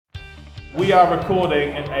We are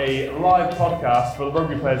recording a live podcast for the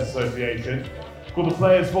Rugby Players Association called The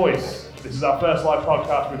Player's Voice. This is our first live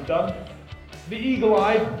podcast we've done. The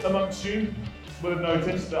eagle-eyed amongst you will have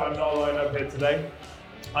noticed that I'm not alone up here today.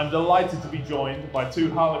 I'm delighted to be joined by two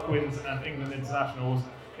Harlequins and England internationals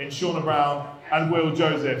in Shaunagh Brown and Will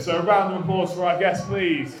Joseph. So a round of applause for our guests,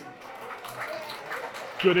 please.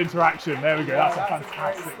 Good interaction, there we go, that's a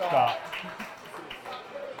fantastic start.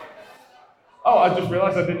 Oh, I just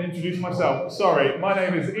realised I didn't introduce myself. Sorry, my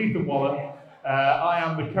name is Ethan Waller. I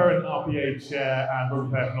am the current RPA chair and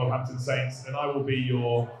rugby player for Northampton Saints, and I will be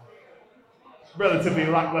your relatively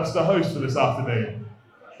lacklustre host for this afternoon.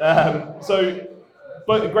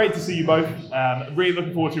 But great to see you both. Really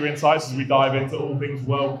looking forward to your insights as we dive into all things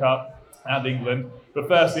World Cup and England. But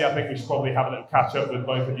firstly, I think we should probably have a little catch up with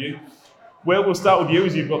both of you. Will, we'll start with you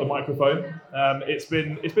as you've got the microphone. It's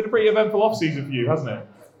been a pretty eventful off season for you, hasn't it?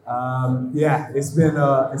 Yeah, it's been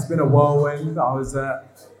a whirlwind. I was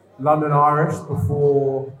at London Irish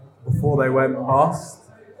before they went bust,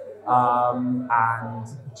 and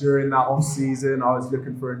during that off season, I was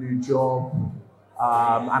looking for a new job,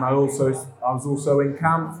 and I was also in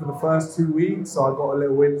camp for the first 2 weeks, so I got a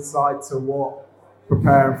little insight to what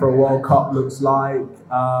preparing for a World Cup looks like,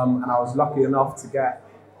 and I was lucky enough to get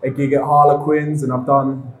a gig at Harlequins, and I've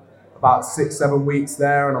done about 6-7 weeks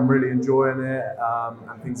there, and I'm really enjoying it,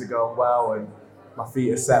 and things are going well, and my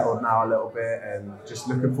feet are settled now a little bit, and just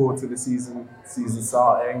looking forward to the season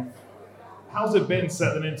starting. How's it been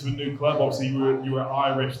settling into a new club? Obviously, you were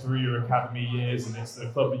Irish through your academy years, and it's the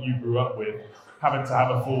club that you grew up with. Having to have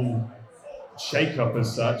a full shake-up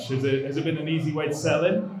as such, has it been an easy way to settle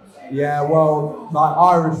in? Yeah, well,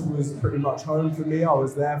 Irish was pretty much home for me. I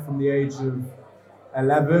was there from the age of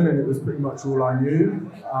 11, and it was pretty much all I knew.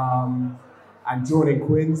 And joining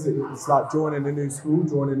Quins, it's like joining a new school,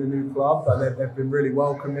 joining a new club. But they've been really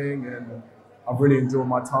welcoming, and I've really enjoyed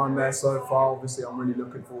my time there so far. Obviously, I'm really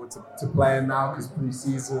looking forward to playing now because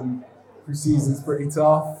pre-season's pretty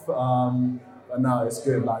tough. But no, it's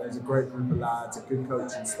good. There's a great group of lads, a good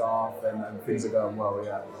coaching staff, and things are going well.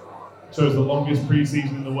 Yeah. So it's the longest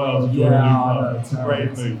pre-season in the world to join a new club. It's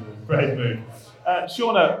a great move.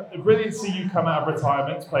 Shaunagh, brilliant to see you come out of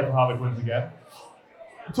retirement to play for Harlequins again.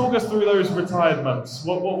 Talk us through those retired months.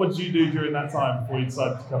 What would you do during that time before you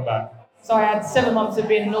decided to come back? So I had 7 months of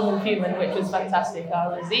being a normal human, which was fantastic. I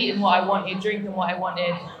was eating what I wanted, drinking what I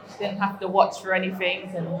wanted, didn't have to watch for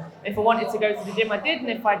anything. And if I wanted to go to the gym, I did, and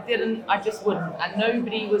if I didn't, I just wouldn't. And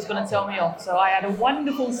nobody was going to tell me off. So I had a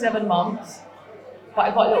wonderful 7 months, but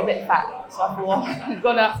I got a little bit fat. So I thought, I'm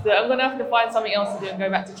gonna have to find something else to do and go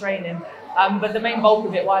back to training. But the main bulk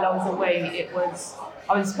of it while I was away,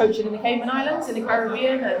 I was coaching in the Cayman Islands in the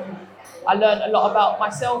Caribbean, and I learned a lot about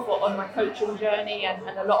myself on my coaching journey, and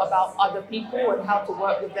a lot about other people and how to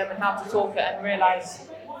work with them and how to talk it, and realise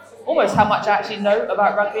almost how much I actually know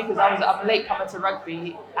about rugby, because I'm a late comer to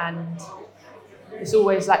rugby, and it's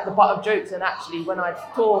always like the butt of jokes, and actually when I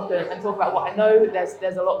talk and talk about what I know,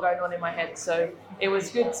 there's a lot going on in my head. So it was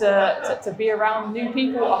good to be around new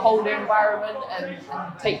people, a whole new environment, and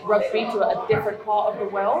take rugby to a different part of the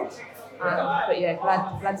world. But yeah,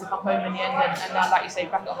 glad to come home in the end, and now, like you say,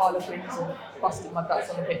 back at Harlequins and busting my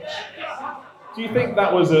guts on the pitch. Do you think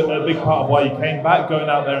that was a big part of why you came back, going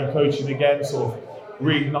out there and coaching again, sort of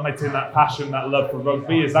reigniting that passion, that love for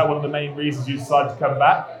rugby? Is that one of the main reasons you decided to come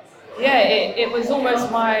back? Yeah, it was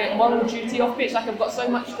almost my moral duty off pitch. I've got so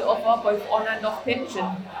much to offer, both on and off pitch,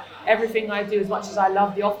 and everything I do, as much as I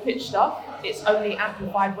love the off pitch stuff, it's only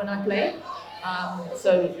amplified when I play.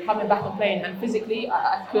 So coming back and playing, and physically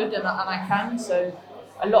I could and I can. So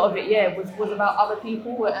a lot of it, was about other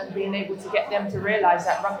people and being able to get them to realise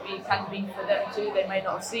that rugby can be for them too. They may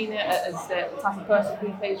not have seen it as the type of person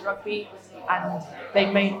who plays rugby, and they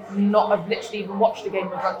may not have literally even watched a game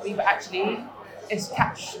of rugby, but actually it's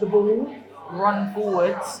catch the ball, run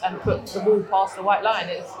forwards and put the ball past the white line.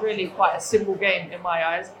 It's really quite a simple game in my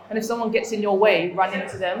eyes. And if someone gets in your way, run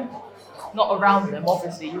into them. Not around them,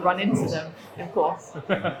 obviously, you run into them, of course.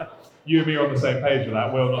 You and me are on the same page with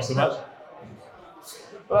that, Will, not so much.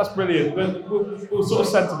 Well, that's brilliant. But we'll sort of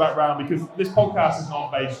centre back round, because this podcast is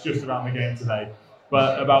not based just around the game today,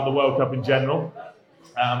 but about the World Cup in general.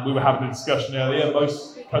 We were having a discussion earlier.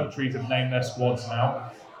 Most countries have named their squads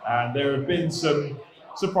now, and there have been some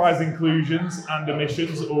surprise inclusions and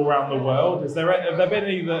omissions all around the world. Have there been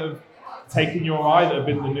any that have taken your eye, that have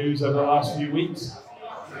been the news over the last few weeks?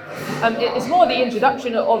 It's more the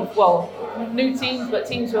introduction of new teams, but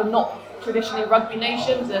teams who are not traditionally rugby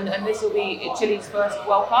nations, and this will be Chile's first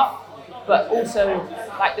World Cup. But also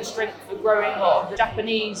like the strength, the growing of the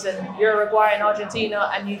Japanese and Uruguay and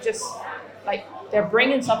Argentina, and you just like they're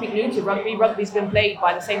bringing something new to rugby. Rugby's been played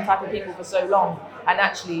by the same type of people for so long, and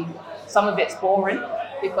actually some of it's boring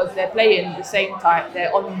because they're playing the same type,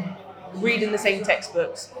 they're reading the same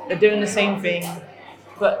textbooks, they're doing the same thing,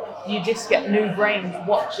 but you just get new brains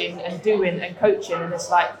watching and doing and coaching, and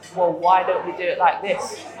it's like, well, why don't we do it like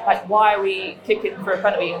this? Like, why are we kicking for a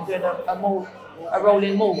penalty and doing a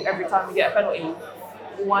rolling maul every time we get a penalty?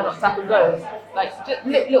 Why not tap and go? Like, just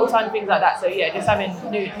little tiny things like that. So yeah, just having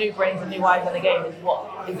new brains and new eyes on the game is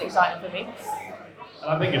what is exciting for me.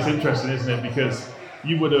 And I think it's interesting, isn't it? Because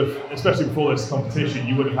you would have, especially before this competition,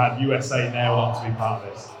 you would have had USA nailed on to be part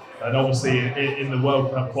of this. And obviously in the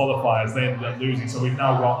World Cup qualifiers, they ended up losing. So we've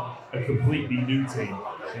now got a completely new team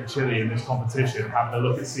in Chile in this competition, having a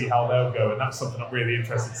look and see how they'll go. And that's something I'm really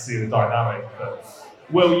interested to see, the dynamic. But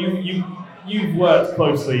Will, you've worked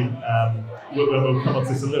closely, we'll come on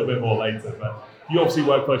to this a little bit more later, but you obviously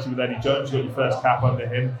work closely with Eddie Jones. You got your first cap under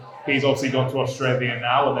him. He's obviously gone to Australia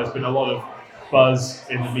now, and there's been a lot of buzz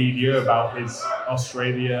in the media about his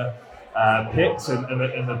Australia picks and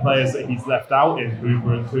the players that he's left out in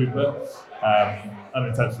Hooper and Cooper.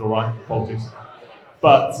 Unintentional, right? Apologies.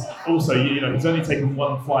 But also, he's only taken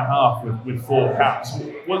one fly half with 4 caps.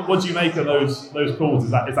 What do you make of those calls?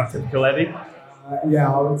 Is that typical Eddie?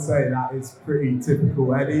 Yeah, I would say that is pretty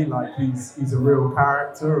typical Eddie. Like, he's a real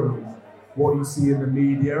character, and what you see in the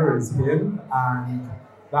media is him. And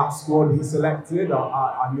that squad he selected,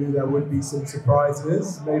 I knew there would be some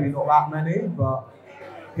surprises, maybe not that many, but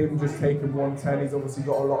him just taking 110, he's obviously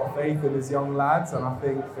got a lot of faith in his young lads, and I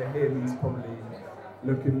think for him, he's probably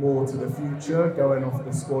looking more to the future, going off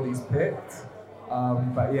the squad he's picked.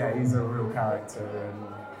 But yeah, he's a real character, and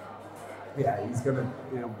yeah,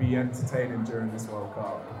 it'll be entertaining during this World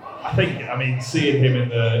Cup. I think, seeing him in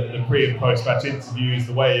the pre and post match interviews,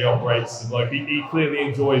 the way he operates, he clearly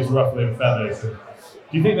enjoys ruffling feathers. Do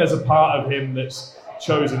you think there's a part of him that's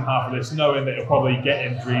chosen half of this knowing that he'll probably get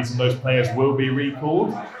injuries and those players will be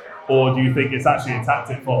recalled? Or do you think it's actually a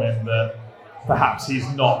tactic from him that perhaps he's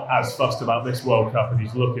not as fussed about this World Cup and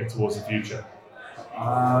he's looking towards the future?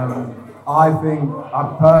 I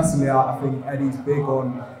think Eddie's big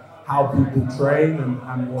on how people train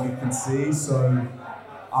and what he can see. So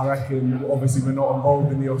I reckon, obviously we're not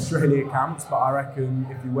involved in the Australia camps, but I reckon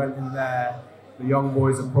if you went in there, the young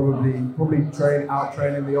boys are probably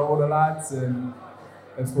out-training the older lads, and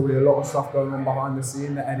there's probably a lot of stuff going on behind the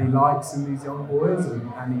scene that Eddie likes in these young boys,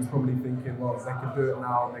 and he's probably thinking, well, if they can do it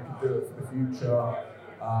now, and they can do it for the future,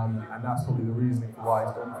 and that's probably the reasoning for why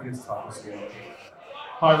he's gone for this type of skill.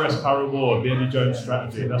 High risk, high reward, the Eddie Jones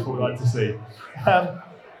strategy, that's what we like to see.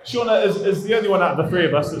 Shaunagh, as the only one out of the three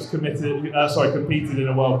of us that's competed in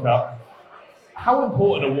a World Cup, how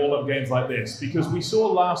important are warm-up games like this? Because we saw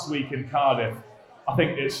last week in Cardiff, I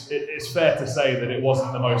think it's fair to say that it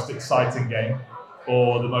wasn't the most exciting game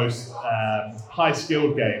or the most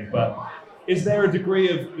high-skilled game, but is there a degree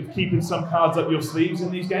of keeping some cards up your sleeves in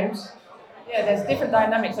these games? Yeah, there's different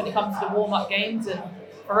dynamics when it comes to the warm-up games, and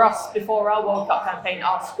for us, before our World Cup campaign,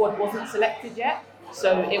 our squad wasn't selected yet.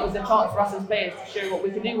 So it was a chance for us as players to show what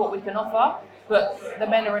we can do, what we can offer. But the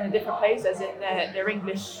men are in a different place, as in their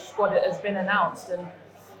English squad has been announced. And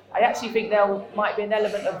I actually think there might be an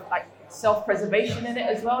element of self-preservation in it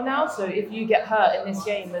as well now. So if you get hurt in this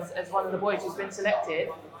game as one of the boys who's been selected,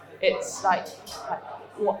 it's like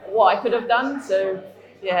what I could have done. So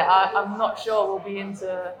yeah, I'm not sure we'll be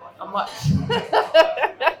into a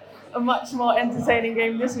much more entertaining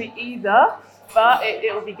game this week either. But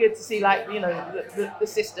it will be good to see the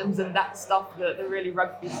systems and that stuff, the really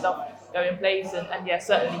rugby stuff go in place. And yeah,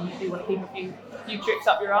 certainly you do want to keep a few tricks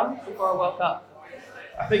up your arm before a World Cup.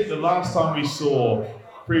 I think the last time we saw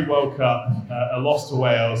pre-World Cup a loss to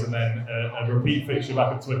Wales and then a repeat fixture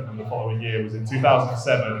back at Twickenham the following year was in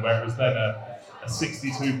 2007, where it was then a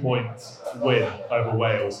 62-point win over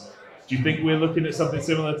Wales. Do you think we're looking at something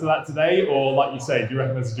similar to that today? Or like you say, do you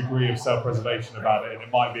reckon there's a degree of self-preservation about it and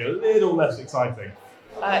it might be a little less exciting?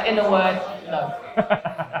 In a word, no.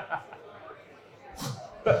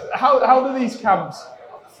 But how do these camps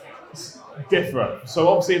differ? So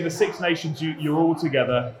obviously in the Six Nations, you're all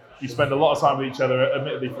together. You spend a lot of time with each other,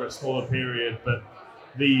 admittedly for a smaller period, but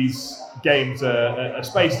these games are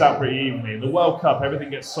spaced out pretty evenly. In the World Cup, everything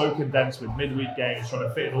gets so condensed with midweek games, trying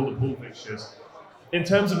to fit in all the pool fixtures. In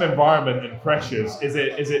terms of environment and pressures, is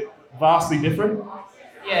it vastly different?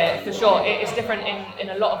 Yeah, for sure. It's different in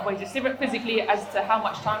a lot of ways. It's different physically as to how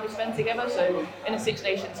much time we spend together. So in a Six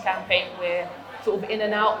Nations campaign, we're sort of in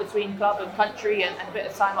and out between club and country and a bit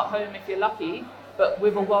of time at home if you're lucky. But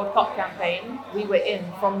with a World Cup campaign, we were in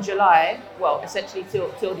from July, well, essentially till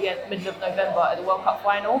the middle of November at the World Cup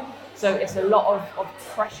final. So it's a lot of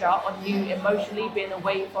pressure on you emotionally, being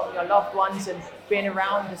away from your loved ones and being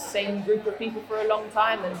around the same group of people for a long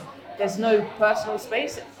time. And there's no personal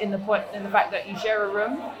space in the fact that you share a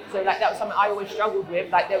room. So like that was something I always struggled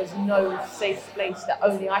with. Like there was no safe space that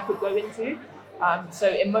only I could go into. So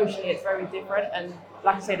emotionally, it's very different. And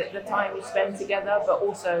like I said, at the time you spend together, but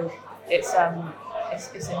also it's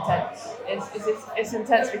intense. It's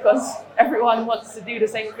intense because everyone wants to do the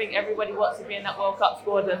same thing. Everybody wants to be in that World Cup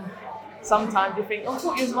squad, and sometimes you think, "Oh, I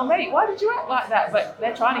thought you was my mate. Why did you act like that?" But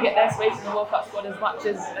they're trying to get their space in the World Cup squad as much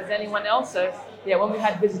as anyone else. So yeah, when we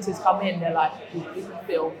had visitors come in, they're like, "We can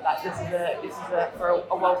feel like this is for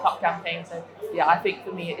a World Cup campaign." So yeah, I think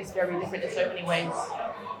for me it's very different in so many ways.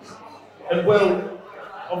 And well,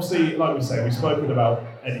 obviously, like we say, we've spoken about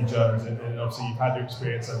Eddie Jones, and obviously you've had your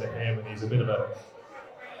experience under him, and he's a bit of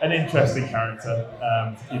an interesting character,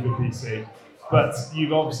 to keep it PC. But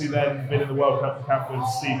you've obviously then been in the World Cup camp with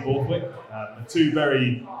Steve Borthwick, two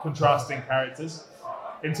very contrasting characters.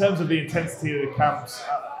 In terms of the intensity of the camps,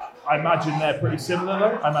 I imagine they're pretty similar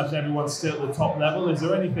though. I imagine everyone's still at the top level. Is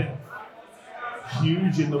there anything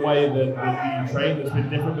huge in the way that you train that's been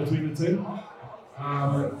different between the two?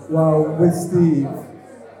 Well, with Steve,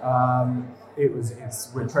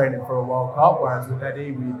 we're training for a World Cup, whereas with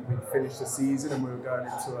Eddie, we'd finished the season and we were going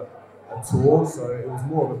into a tour, so it was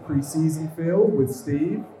more of a pre-season feel with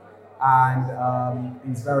Steve, and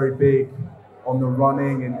he's very big on the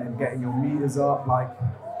running and getting your meters up. Like,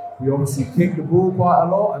 we obviously kick the ball quite a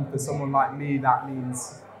lot, and for someone like me, that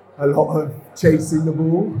means a lot of chasing the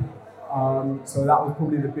ball. So that was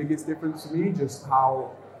probably the biggest difference for me, just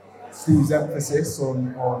how Steve's emphasis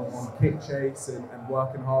on kick chase and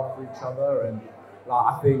working hard for each other. And like,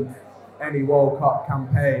 I think any World Cup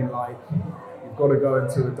campaign, like, you've got to go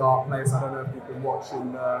into a dark place. I don't know if you've been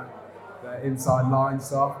watching the inside line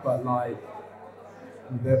stuff, but like,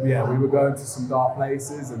 yeah, we were going to some dark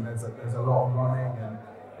places, and there's a lot of running, and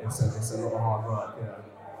it's a lot of hard work.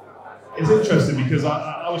 Yeah. It's interesting because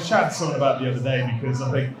I was chatting to someone about it the other day, because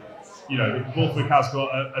I think, you know, Borthwick has got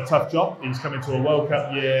a tough job. He's coming to a World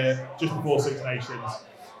Cup year just before Six Nations,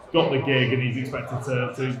 got the gig, and he's expected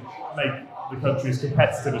to make the country as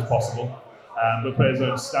competitive as possible, but put his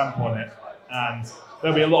own stamp on it. And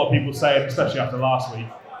there'll be a lot of people saying, especially after last week,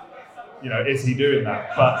 you know, is he doing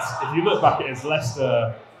that? But if you look back at his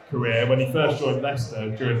Leicester career, when he first joined Leicester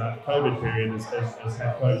during that COVID period as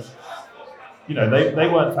head coach, you know, they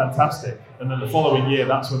weren't fantastic. And then the following year,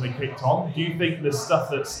 that's when they kicked on. Do you think the stuff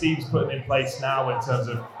that Steve's putting in place now in terms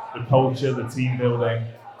of the culture, the team building,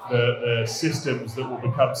 the systems that will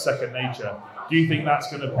become second nature, do you think that's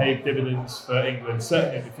going to pay dividends for England,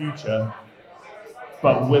 certainly in the future?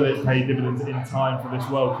 But will it pay dividends in time for this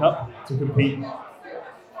World Cup to compete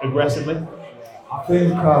aggressively? I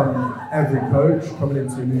think every coach coming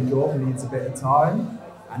into a new job needs a bit of time,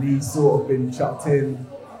 and he's sort of been chucked in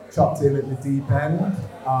at the deep end.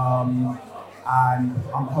 And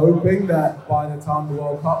I'm hoping that by the time the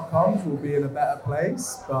World Cup comes, we'll be in a better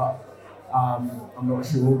place. But I'm not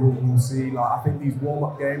sure. We'll see. Like, I think these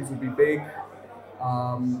warm-up games will be big.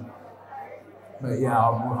 But yeah,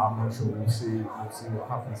 I'm not sure. We'll see what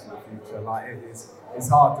happens in the future. Like, it's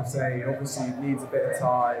hard to say. Obviously, it needs a bit of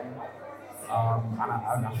time,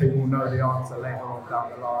 and I think we'll know the answer later on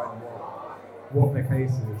down the line what their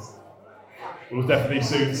case is. We'll definitely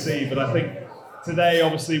soon see. But I think today,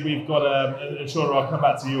 obviously, we've got and Shaunagh, I'll come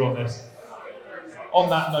back to you on this. On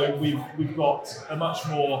that note, we've got a much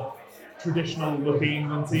more traditional-looking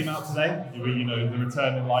England team out today. You know, the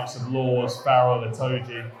returning likes of Laws, Farrell,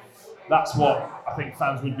 Itoje. That's what I think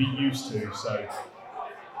fans would be used to. So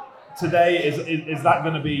today, is that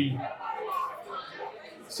going to be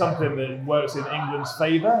something that works in England's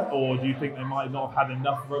favour, or do you think they might not have had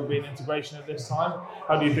enough rugby and integration at this time?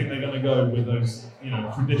 How do you think they're going to go with those, you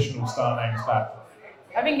know, traditional star names back?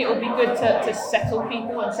 I think it would be good to settle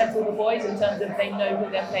people and settle the boys in terms of they know who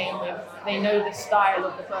they're playing with, they know the style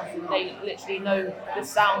of the person, they literally know the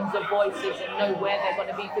sounds of voices and know where they're going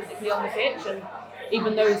to be physically on the pitch. And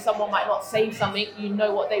even though someone might not say something, you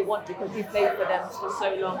know what they want because you played for them for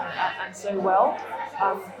so long and so well.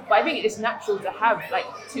 But I think it's natural to have like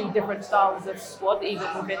two different styles of squad, even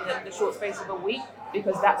within the short space of a week,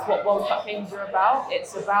 because that's what World Cup games are about.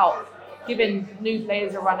 It's about giving new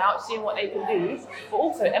players a run out, seeing what they can do, but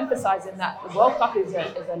also emphasising that the World Cup is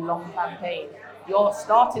a long campaign. Your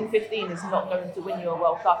starting 15 is not going to win you a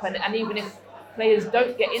World Cup, and even if players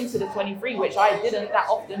don't get into the 23, which I didn't that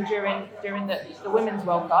often during the Women's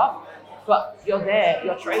World Cup, but you're there,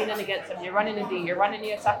 you're training against them, you're running a D, you're running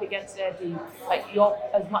the attack against their D, like you're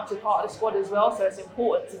as much a part of the squad as well, so it's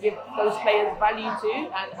important to give those players value too,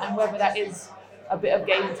 and whether that is a bit of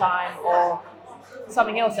game time or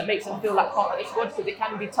something else that makes them feel like part of the squad, because it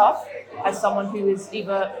can be tough as someone who is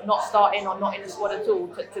either not starting or not in the squad at all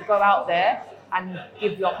to go out there and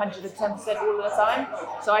give your 110% all of the time.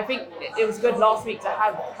 So I think it was good last week to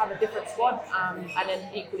have a different squad, and then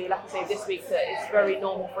equally, like I say, this week that it's very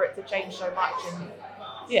normal for it to change so much. And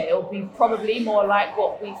yeah, it'll be probably more like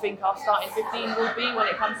what we think our starting 15 will be when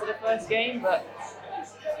it comes to the first game, but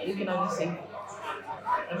you can only see.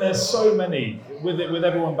 And there's so many, with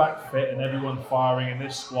everyone back fit and everyone firing in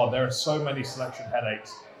this squad, there are so many selection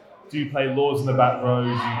headaches. Do you play Laws in the back row? Do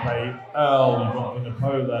you play Earl? You've got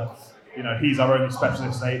Vunipola. You know, he's our only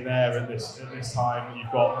specialist 8 there at this time.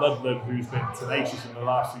 You've got Ludlam, who's been tenacious in the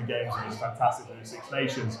last few games and is fantastic in the Six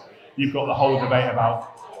Nations. You've got the whole debate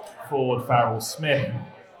about Ford, Farrell, Smith.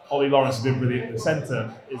 Ollie Lawrence has been brilliant at the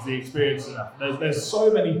centre. Is the experience enough? There's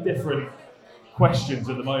so many different questions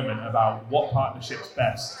at the moment about what partnership's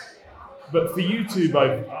best. But for you two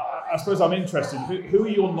both, I suppose I'm interested, who are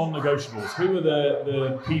your non-negotiables? Who are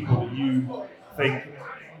the people that you think,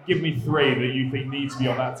 give me 3 that you think need to be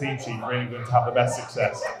on that team sheet for England to have the best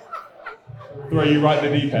success? Throw you right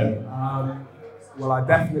in the deep end. Well, I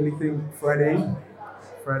definitely think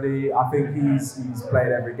Freddie, I think he's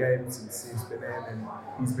played every game since he's been in, and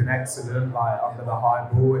he's been excellent, like under the high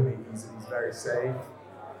ball, and he's very safe.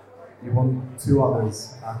 You want 2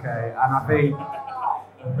 others, okay? And I think,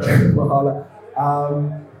 well,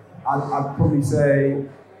 I'd probably say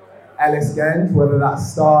Ellis Genge, whether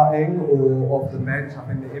that's starting or off the bench. I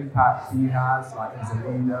think the impact he has, like he's a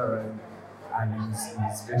leader and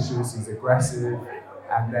he's vicious, he's aggressive.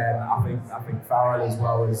 And then I think Farrell as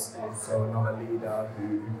well is also another leader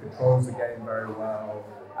who controls the game very well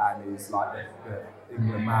and is like the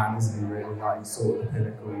England man, isn't he really? Like he's sort of the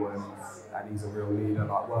pinnacle and he's a real leader.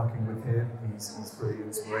 Like working with him, he's pretty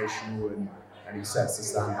inspirational and he sets the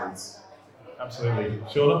standards. Absolutely.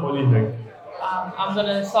 Shaunagh, what do you think? I'm going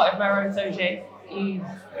to start with Maro Itoje.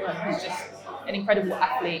 He's just an incredible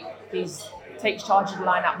athlete. He takes charge of the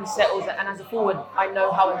line-up, he settles it, and as a forward, I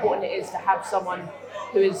know how important it is to have someone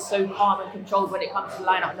who is so calm and controlled when it comes to the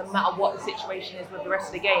line-up, no matter what the situation is with the rest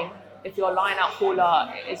of the game. If your line-up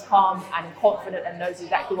caller is calm and confident and knows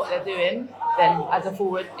exactly what they're doing, then as a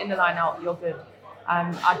forward in the line-out, you're good.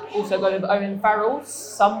 I'd also go with Owen Farrell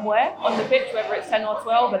somewhere on the pitch, whether it's 10 or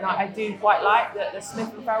 12, and I do quite like the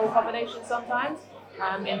Smith and Farrell combination sometimes,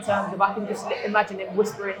 in terms of I can just imagine him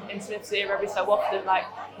whispering in Smith's ear every so often, like,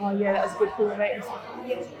 oh yeah, that was a good call, mate.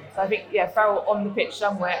 So I think, yeah, Farrell on the pitch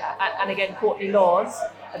somewhere, and again, Courtney Laws,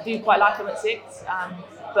 I do quite like him at 6,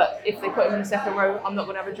 but if they put him in the second row, I'm not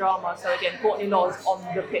going to have a drama. So again, Courtney Laws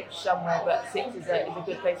on the pitch somewhere, but 6 is a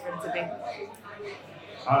good place for him to be.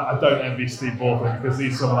 I don't envy Steve Borthwick because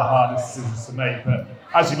these are some of the hardest decisions to make. But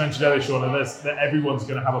as you mentioned earlier, Shaunagh, that everyone's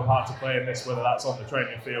going to have a part to play in this, whether that's on the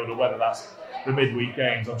training field or whether that's the midweek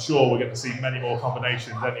games. I'm sure we're going to see many more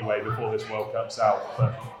combinations anyway before this World Cup's out.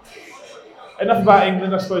 But enough about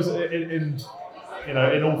England, I suppose. In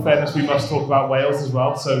all fairness, we must talk about Wales as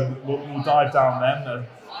well. So we'll dive down then.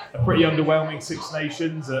 A pretty underwhelming Six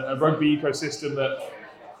Nations, a rugby ecosystem that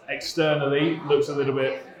externally looks a little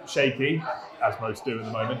bit shaky, as most do at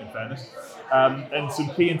the moment, in fairness. And some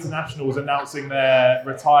key internationals announcing their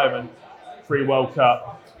retirement pre-World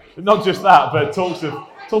Cup. But not just that, but talks of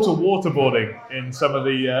waterboarding in some of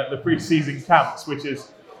the pre-season camps, which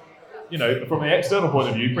is, from the external point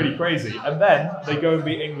of view, pretty crazy. And then they go and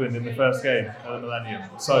beat England in the first game of the Millennium.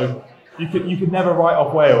 So you could never write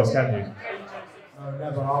off Wales, can you? No,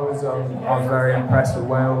 never. I was very impressed with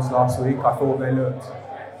Wales last week. I thought they looked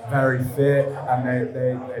very fit, and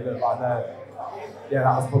they look like that. Yeah,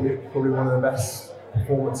 that was probably one of the best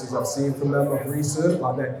performances I've seen from them of recent.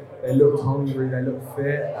 Like they looked hungry, they looked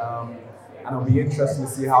fit, and it'll be interesting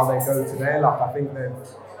to see how they go today. Like I think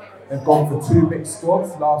they've gone for 2 mixed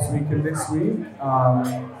squads last week and this week.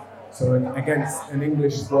 So against an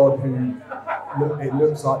English squad who it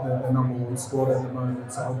looks like the number 1 squad at the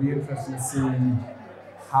moment. So it'll be interesting to see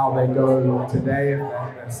how they go today, if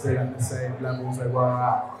they're still at the same levels they were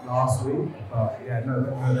at last week. But yeah, no,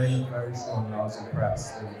 they look very strong. I was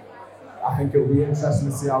impressed. And I think it'll be interesting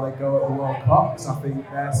to see how they go at the World Cup, because I think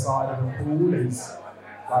their side of the pool is,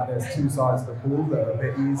 like there's 2 sides of the pool that are a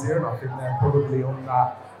bit easier, and I think they're probably on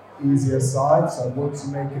that easier side. So once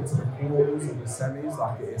you make it to the quarters or the semis,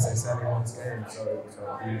 like it's anyone's game, so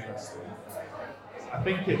it'll be interesting. I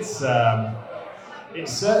think there's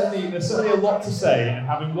certainly a lot to say, and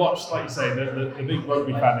having watched, like you say, the big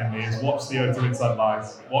rugby fan in me has watched the O2 Inside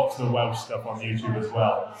Lives, watched the Welsh stuff on YouTube as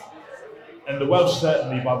well. And the Welsh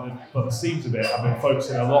certainly, by the seams of it, have been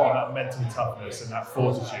focusing a lot on that mental toughness and that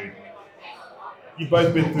fortitude. you've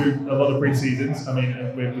both been through a lot of pre-seasons. I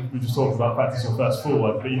mean, we just talked about the fact it's your first full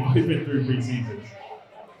one, but you've both been through pre-seasons.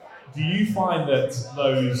 Do you find that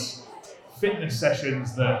those fitness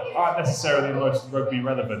sessions that aren't necessarily the most rugby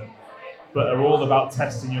relevant, but are all about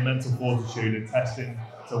testing your mental fortitude and testing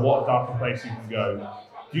to what darker place you can go,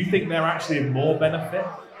 do you think they're actually of more benefit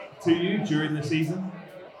to you during the season?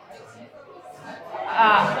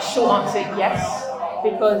 Short answer, yes,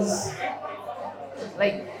 because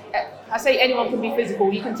I say anyone can be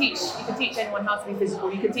physical. You can teach anyone how to be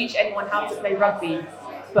physical. You can teach anyone how to play rugby.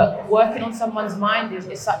 But working on someone's mind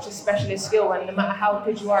is such a specialist skill, and no matter how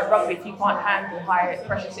good you are at rugby, if you can't handle high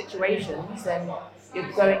pressure situations, then you're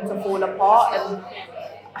going to fall apart. And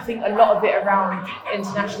I think a lot of it around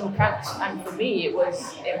international camps, and for me, it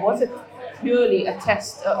was purely a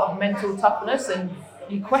test of mental toughness, and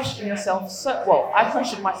you question yourself I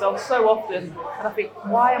question myself so often, and I think,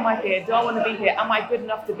 why am I here? Do I want to be here? Am I good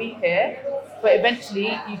enough to be here? But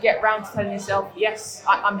eventually you get round to telling yourself, yes,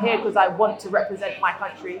 I'm here because I want to represent my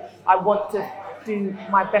country. I want to do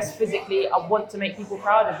my best physically. I want to make people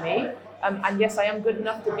proud of me. And yes, I am good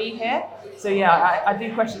enough to be here. So yeah, I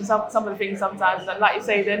do question some of the things sometimes. And like you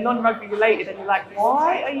say, they're non-rugby related, and you're like,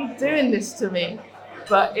 why are you doing this to me?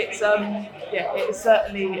 But it's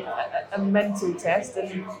certainly a mental test.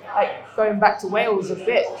 And like going back to Wales a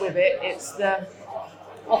bit with it, it's the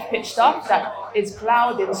off-pitch stuff that is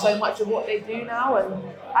clouding so much of what they do now. And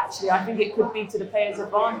actually, I think it could be to the players'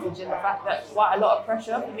 advantage in the fact that quite a lot of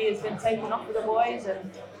pressure for me has been taken off of the boys,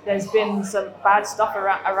 and there's been some bad stuff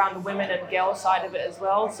around the women and girls side of it as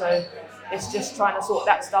well. So it's just trying to sort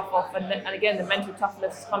that stuff off. And again, the mental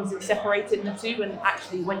toughness comes in separating the two. And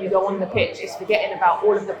actually, when you go on the pitch, it's forgetting about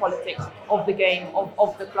all of the politics of the game,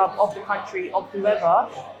 of the club, of the country, of whoever,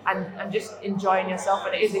 and just enjoying yourself.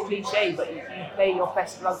 And it is a cliche, but you play your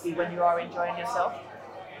best rugby when you are enjoying yourself.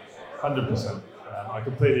 100%. I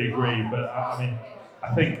completely agree. But I mean,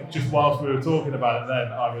 I think just whilst we were talking about it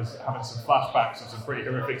then, I was having some flashbacks of some pretty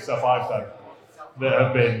horrific stuff I've done that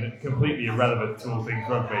have been completely irrelevant to all things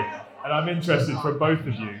rugby. And I'm interested from both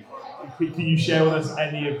of you, can you share with us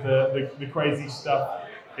any of the crazy stuff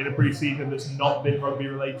in a pre-season that's not been rugby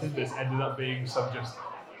related, that's ended up being some just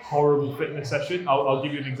horrible fitness session? I'll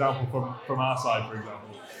give you an example from our side, for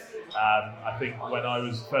example. I think when I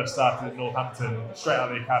was first started at Northampton, straight out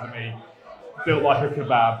of the academy, built like a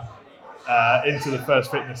kebab, into the first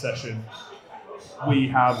fitness session, we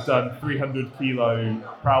have done 300 kilo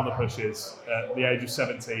prowler pushes at the age of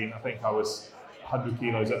 17. I think I was 100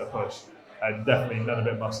 kilos at a push, and definitely none of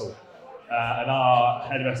it muscle. And our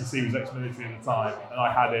head of SSC was ex-military at the time, and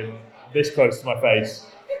I had him this close to my face,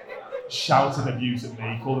 shouting abuse at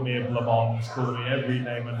me, calling me a blamont, calling me every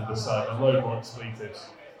name under the sun, a load more expletives.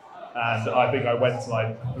 And I think I went till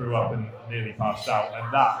I threw up and nearly passed out.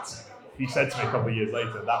 And that, he said to me a couple of years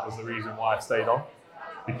later, that was the reason why I stayed on,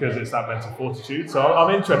 because it's that mental fortitude. So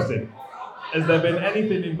I'm interested. Has there been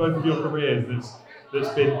anything in both of your careers that's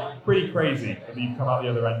been pretty crazy that you've come out the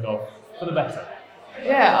other end of for the better?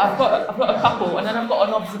 Yeah, I've got a couple, and then I've got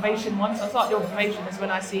an observation one. So I start the observation is when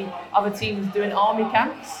I see other teams doing army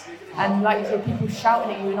camps, and like you said, people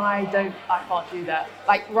shouting at you, and I can't do that.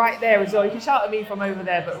 Like right there as well, you can shout at me from over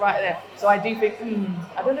there, but right there. So I do think,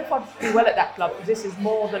 I don't know if I'd do well at that club, because this is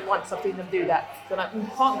more than once I've seen them do that. So I'm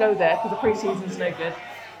like, can't go there because the pre-season's no good.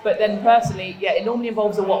 But then personally, yeah, it normally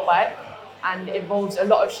involves a watt bike, and it involves a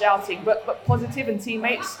lot of shouting, but positive and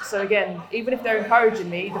teammates. So again, even if they're encouraging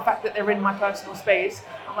me, the fact that they're in my personal space,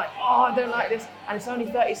 I'm like, I don't like this, and it's only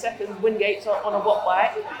 30 seconds, Wingate's on a watt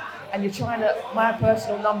bike, and you're trying to, my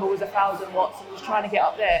personal number was 1,000 watts, and just trying to get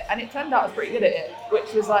up there, and it turned out I was pretty good at it,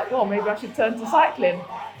 which was like, maybe I should turn to cycling.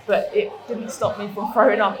 But it didn't stop me from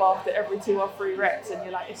throwing up after every 2 or 3 reps, and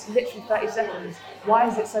you're like, it's literally 30 seconds, why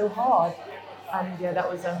is it so hard? And yeah, that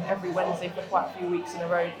was every Wednesday for quite a few weeks in a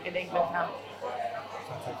row in England camp.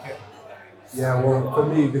 Yeah, well, for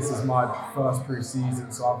me, this is my first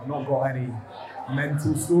pre-season, so I've not got any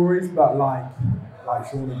mental stories, but like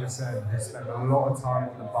Shaunagh just said, we spent a lot of time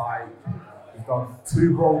on the bike. We've done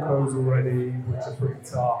 2 Broncos already, which are pretty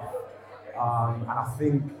tough. And I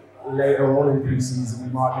think later on in pre-season,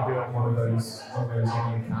 we might be doing one of those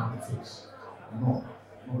army camps, which I'm not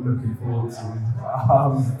looking forward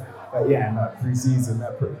to. But yeah, no, pre-season,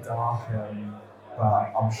 they're pretty dark, but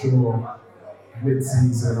I'm sure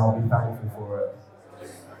mid-season I'll be thankful for it.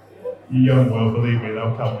 You young will, believe me,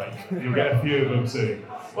 they'll come, mate. You'll get a few of them soon.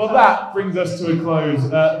 Well, that brings us to a close.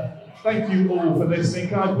 Thank you all for listening.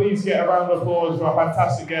 Can I please get a round of applause for our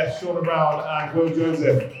fantastic guests, Shaunagh Brown and Will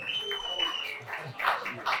Joseph.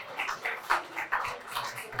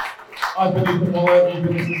 I've been Ethan Waller. You've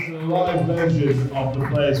been listening to the live version of the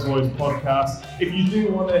Players Voice podcast. If you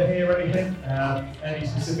do want to hear anything, any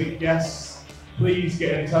specific guests, please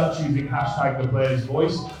get in touch using hashtag the Players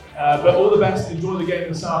Voice. But all the best. Enjoy the game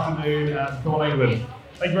this afternoon, and come on England.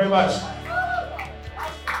 Thank you very much.